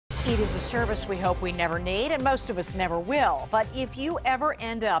It is a service we hope we never need, and most of us never will. But if you ever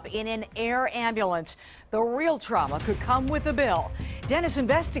end up in an air ambulance, the real trauma could come with a bill. Dennis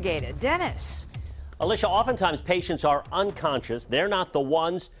investigated. Dennis. Alicia, oftentimes patients are unconscious. They're not the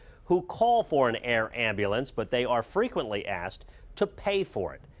ones who call for an air ambulance, but they are frequently asked to pay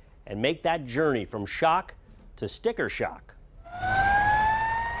for it and make that journey from shock to sticker shock.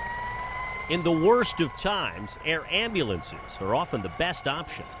 In the worst of times, air ambulances are often the best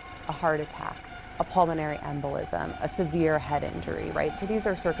option. A heart attack, a pulmonary embolism, a severe head injury, right? So these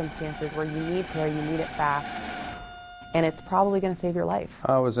are circumstances where you need care, you need it fast, and it's probably going to save your life.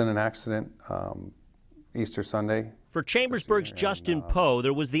 I was in an accident Easter Sunday. For Chambersburg's Justin Poe,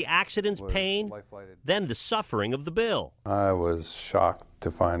 there was the accident's pain, then the suffering of the bill. I was shocked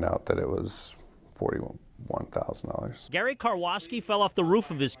to find out that it was $41,000. Gary Karwoski fell off the roof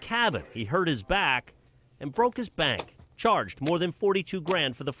of his cabin. He hurt his back and broke his bank. Charged more than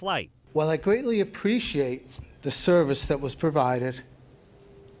 $42,000 for the flight. While I greatly appreciate the service that was provided,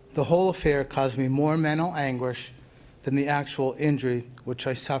 the whole affair caused me more mental anguish than the actual injury which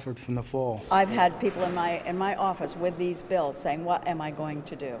I suffered from the fall. I've had people in my office with these bills saying, what am I going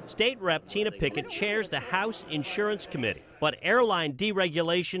to do? State Rep Tina Pickett chairs the House Insurance Committee, but airline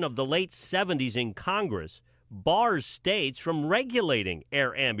deregulation of the late 70s in Congress bars states from regulating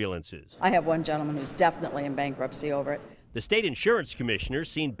air ambulances. I have one gentleman who's definitely in bankruptcy over it. The state insurance commissioner's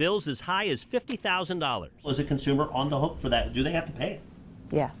seen bills as high as $50,000. Was a consumer on the hook for that? Do they have to pay it?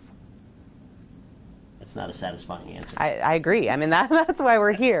 Yes. That's not a satisfying answer. I agree. I mean, that's why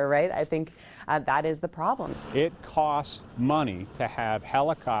we're here, right? I think that is the problem. It costs money to have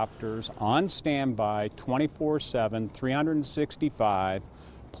helicopters on standby 24/7, 365,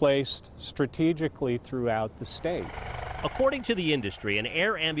 placed strategically throughout the state. According to the industry, an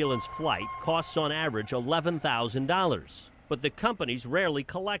air ambulance flight costs on average $11,000, but the companies rarely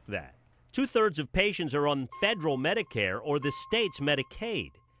collect that. 2/3 of patients are on federal Medicare or the state's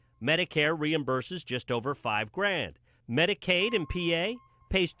Medicaid. Medicare reimburses just over $5,000. Medicaid in PA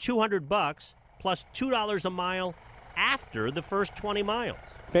pays $200 plus $2 a mile after the first 20 miles.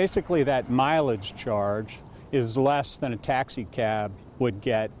 Basically, that mileage charge is less than a taxi cab would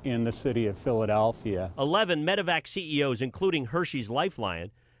get in the city of Philadelphia. 11 Medevac CEOs, including Hershey's Lifeline,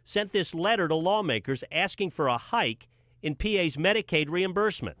 sent this letter to lawmakers asking for a hike in PA's Medicaid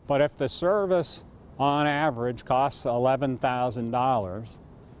reimbursement. But if the service, on average, costs $11,000,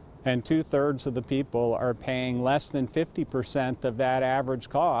 and 2/3 of the people are paying less than 50% of that average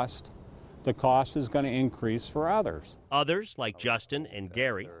cost, the cost is going to increase for others. Others, like Justin and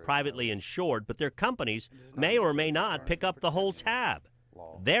Gary, privately insured, but their companies may or may not pick up the whole tab.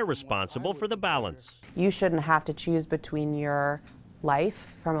 They're responsible for the balance. You shouldn't have to choose between your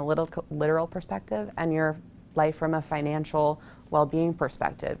life from a literal perspective and your life from a financial well-being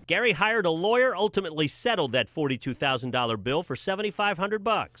perspective. Gary hired a lawyer, ultimately settled that $42,000 bill for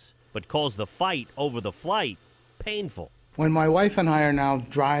 $7,500, but calls the fight over the flight painful. When my wife and I are now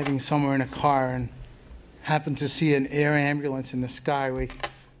driving somewhere in a car and happen to see an air ambulance in the sky, we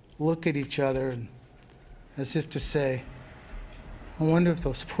look at each other and, as if to say, I wonder if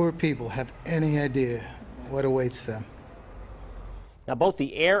those poor people have any idea what awaits them. Now, both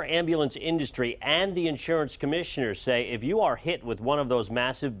the air ambulance industry and the insurance commissioners say if you are hit with one of those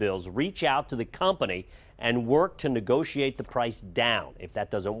massive bills, reach out to the company and work to negotiate the price down. If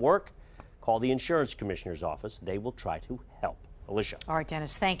that doesn't work, call the insurance commissioner's office. They will try to help. Alicia. All right,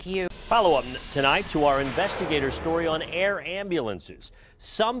 Dennis, thank you. Follow up tonight to our investigator story on air ambulances.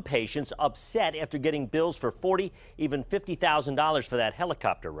 Some patients upset after getting bills for $40,000, even $50,000 for that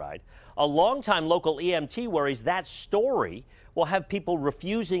helicopter ride. A longtime local EMT worries that story will have people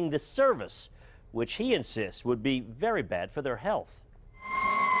refusing the service, which he insists would be very bad for their health.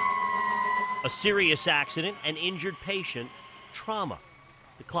 A serious accident, an injured patient, trauma.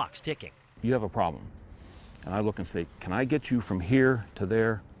 The clock's ticking. You have a problem. And I look and say, can I get you from here to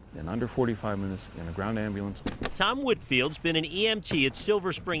there in under 45 minutes in a ground ambulance? Tom Whitfield's been an EMT at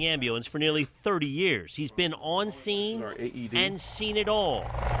Silver Spring Ambulance for nearly 30 years. He's been on scene and seen it all.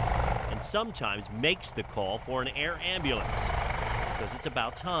 And sometimes makes the call for an air ambulance because it's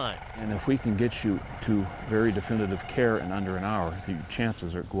about time. And if we can get you to very definitive care in under an hour, the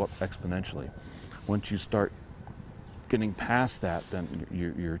chances go up exponentially. Once you start getting past that, then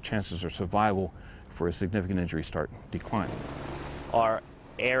your chances of survival for a significant injury start declining. Are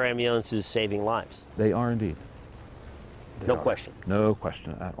air ambulances saving lives? They are indeed. No question. No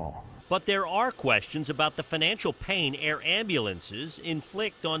question at all. But there are questions about the financial pain air ambulances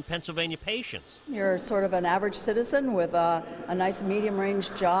inflict on Pennsylvania patients. You're sort of an average citizen with a nice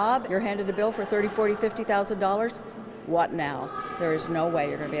medium-range job. You're handed a bill for $30,000, $40,000, $50,000. what now? There is no way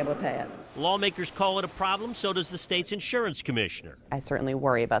you're going to be able to pay it. Lawmakers call it a problem, so does the state's insurance commissioner. I certainly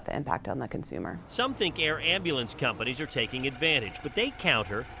worry about the impact on the consumer. Some think air ambulance companies are taking advantage, but they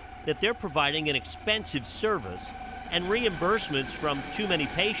counter that they're providing an expensive service and reimbursements from too many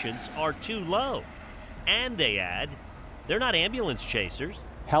patients are too low. And they add, they're not ambulance chasers.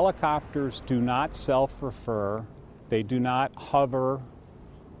 Helicopters do not self-refer. They do not hover,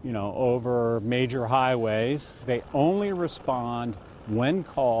 over major highways. They only respond when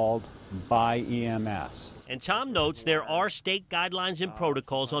called by EMS. And Tom notes there are state guidelines and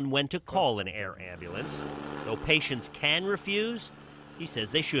protocols on when to call an air ambulance. Though patients can refuse, he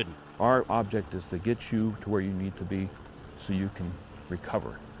says they shouldn't. Our object is to get you to where you need to be so you can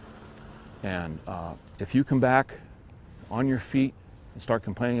recover. And if you come back on your feet and start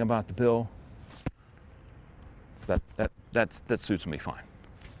complaining about the bill, that suits me fine.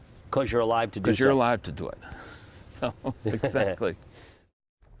 Because you're alive to do so. Because you're alive to do it. So, exactly.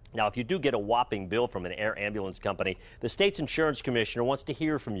 Now, if you do get a whopping bill from an air ambulance company, the state's insurance commissioner wants to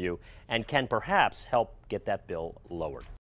hear from you and can perhaps help get that bill lowered.